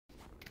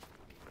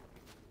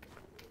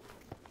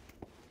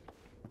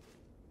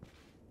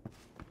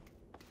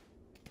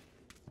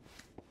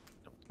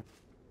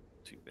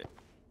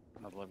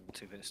another level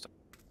 2 pistol.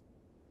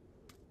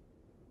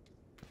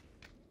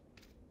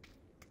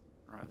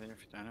 Right there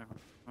if you don't have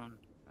one.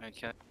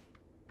 Okay.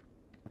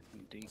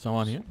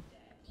 Someone here?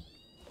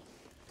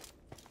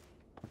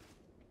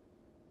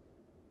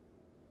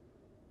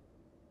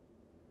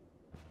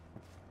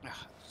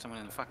 Ah, someone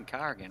in the fucking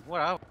car again.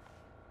 What are we?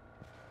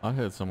 I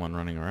heard someone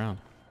running around.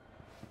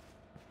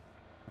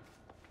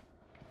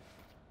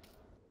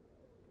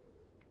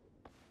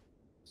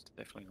 It's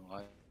definitely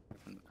not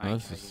open. No, Okay,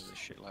 this is- there's a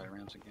shitload of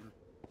rounds again.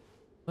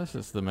 Unless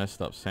it's the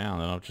messed up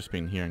sound and I've just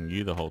been hearing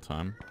you the whole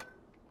time.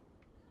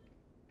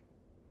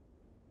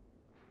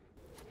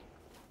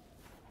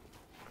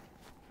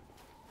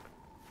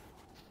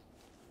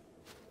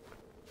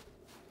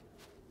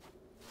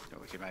 So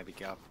we could maybe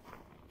go up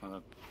on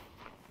the...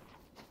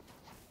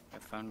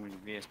 Have fun with your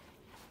VS.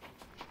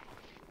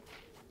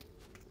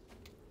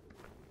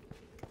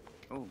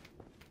 Oh.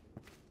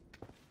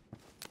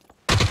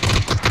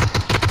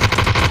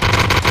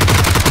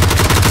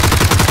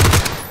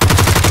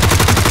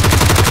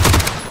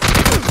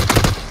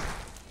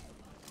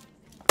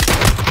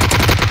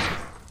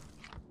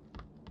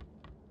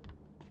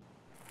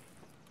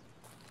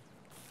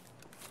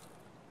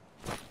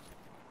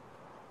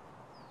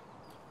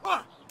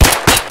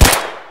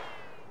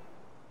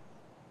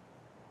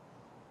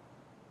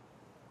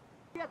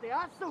 Ты,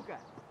 а, сука?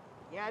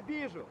 Я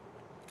обижу.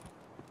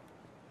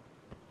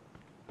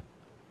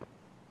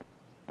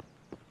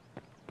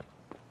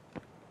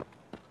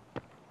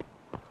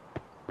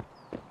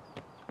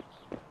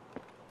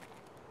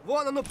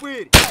 Вон он,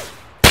 упырь!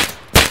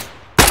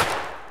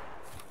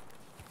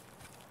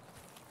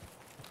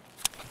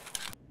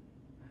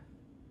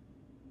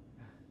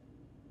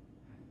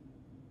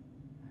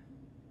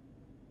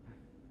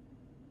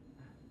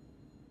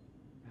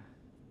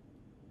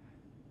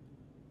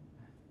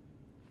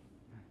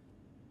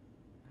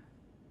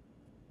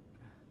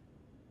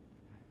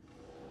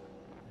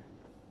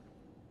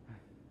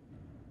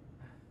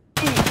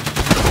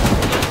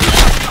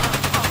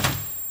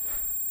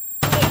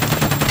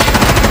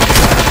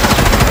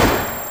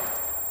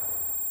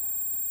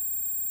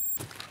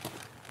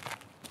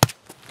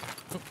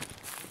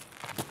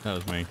 That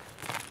was me.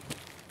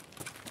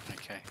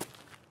 Okay.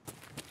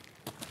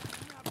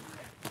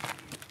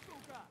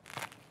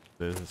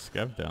 There's a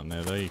scav down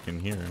there though, you can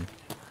hear him.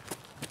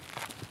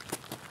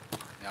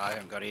 No, I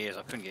haven't got ears.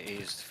 I couldn't get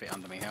ears to fit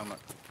under my helmet.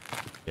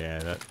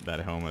 Yeah,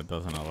 that helmet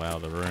doesn't allow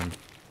the room.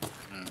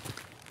 Mm.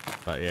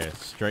 But yeah,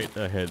 straight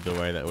ahead the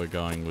way that we're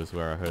going was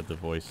where I heard the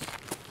voice.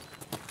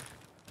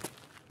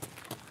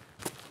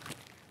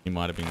 He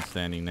might have been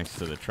standing next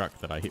to the truck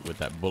that I hit with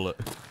that bullet.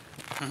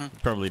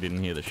 Probably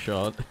didn't hear the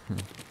shot.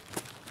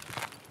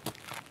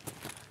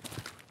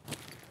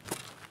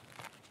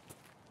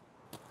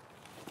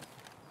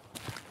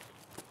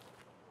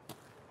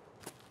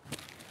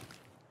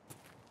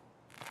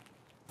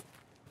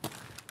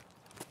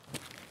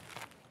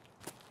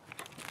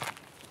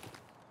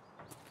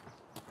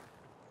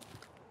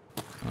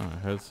 Oh, I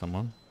heard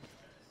someone.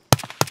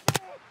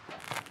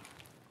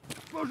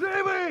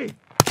 Служивый!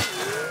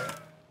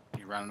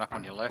 You running up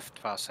on your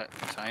left past that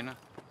container?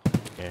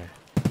 Yeah.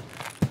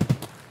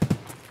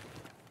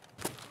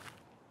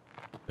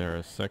 There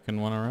a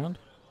second one around?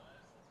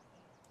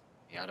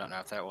 Yeah, I don't know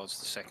if that was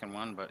the second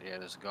one, but yeah,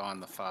 there's a guy on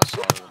the far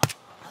side of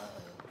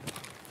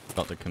the...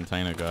 Got the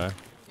container guy.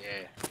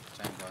 Yeah,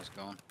 same guy's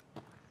gone.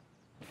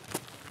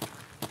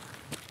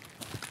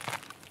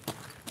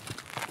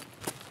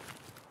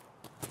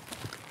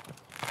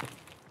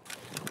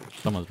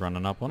 Someone's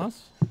running up on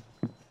us.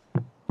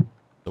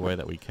 The way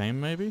that we came,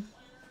 maybe?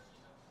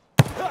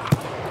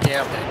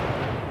 Yeah, I'm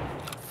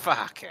dead.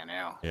 Fucking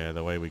hell. Yeah,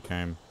 the way we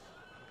came.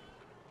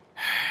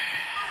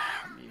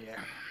 Yeah.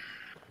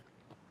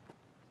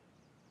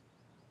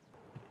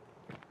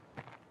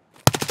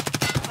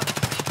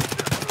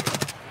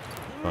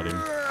 Got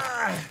him.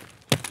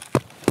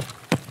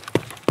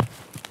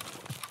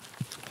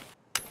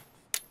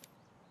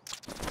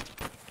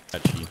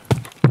 Patchy.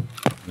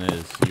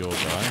 There's your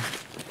guy.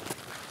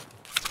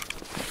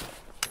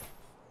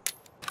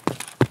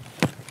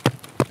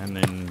 And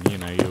then, you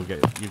know, you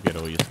get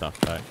all your stuff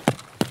back.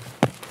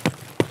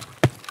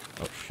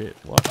 Oh shit,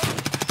 what?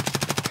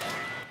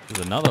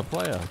 There's another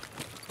player.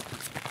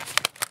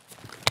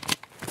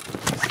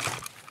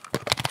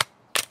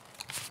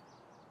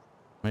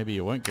 Maybe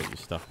you won't get your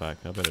stuff back.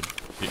 I better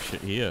ditch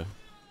it here.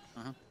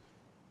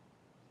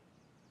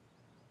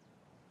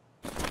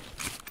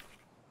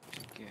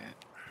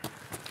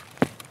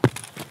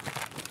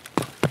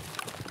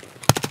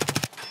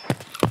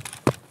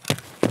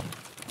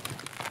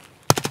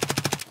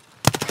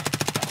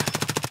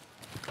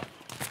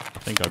 I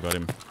think I got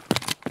him.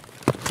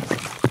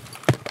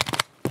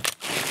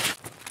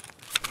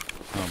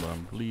 Oh, but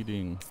I'm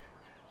bleeding.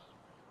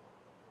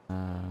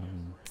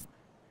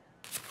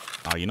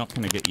 Oh, you're not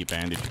going to get your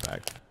bandage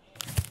back.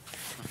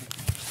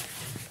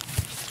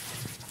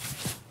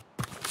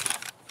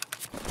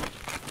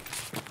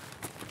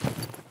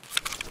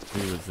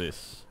 Who was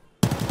this?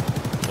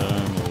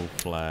 Thermal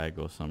flag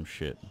or some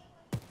shit.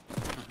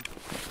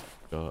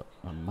 Got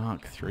A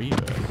Mark III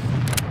verse.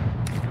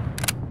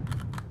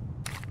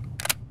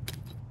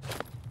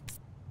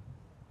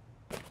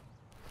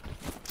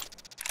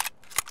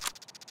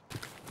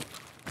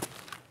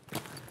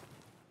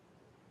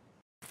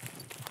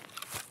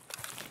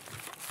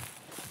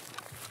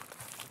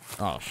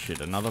 Oh shit,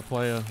 another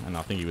player, and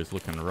I think he was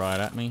looking right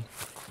at me.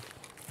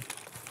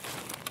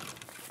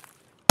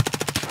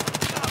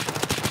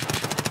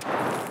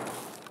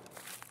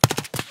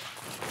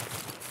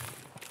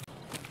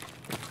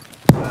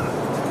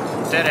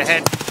 Dead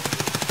ahead.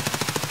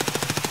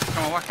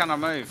 Come on, why can't I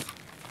move?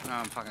 No,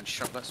 I'm fucking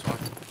shot, that's why.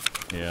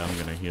 Yeah, I'm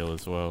gonna heal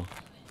as well.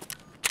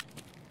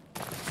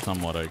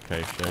 Somewhat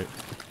okay shape.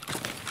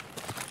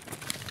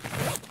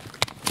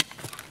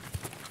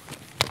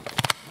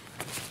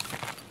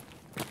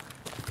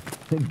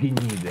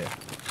 Гнида.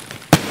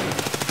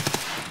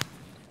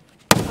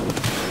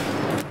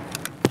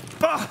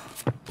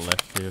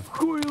 Left here.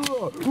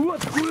 Хуйло!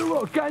 Вот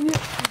хуйло! Конец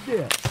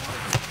тебе!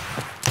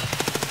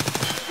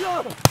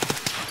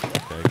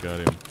 Okay, got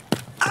him.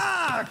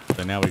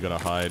 So now we gotta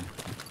hide.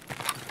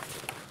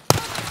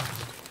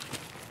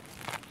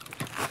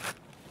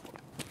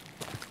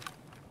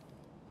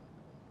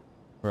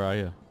 Where are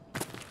you?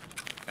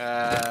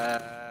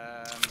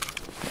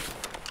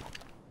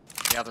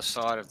 The other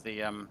side of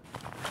the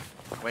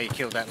where you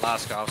killed that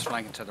last guy. I was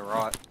flanking to the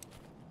right.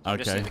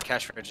 Just Okay. near the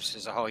cash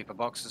registers, a whole heap of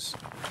boxes.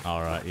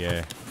 Alright,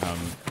 yeah.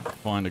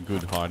 Find a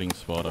good hiding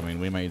spot. I mean,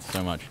 we made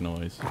so much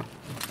noise.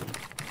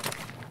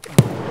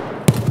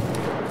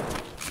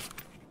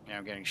 Yeah,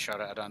 I'm getting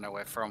shot at. I don't know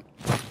where from.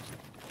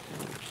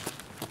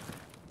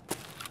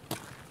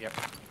 Yep.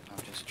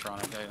 I'm just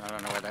trying to do. I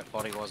don't know where that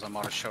body was. I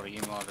might have shot, or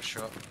you might have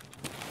shot.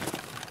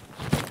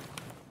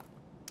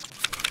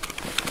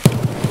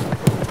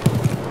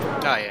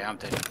 Oh yeah, I'm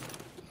dead.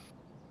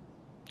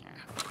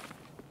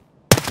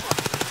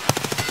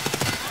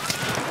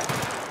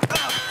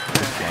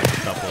 Like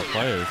a couple of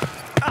players.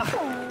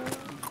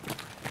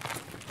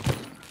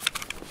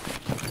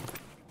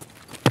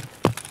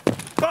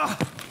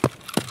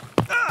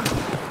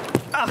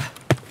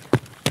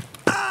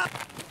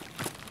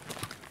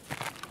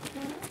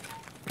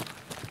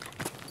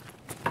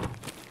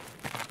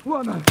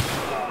 Вон он!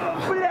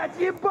 Блядь,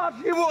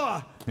 ебашь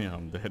его! Yeah,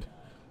 I'm dead.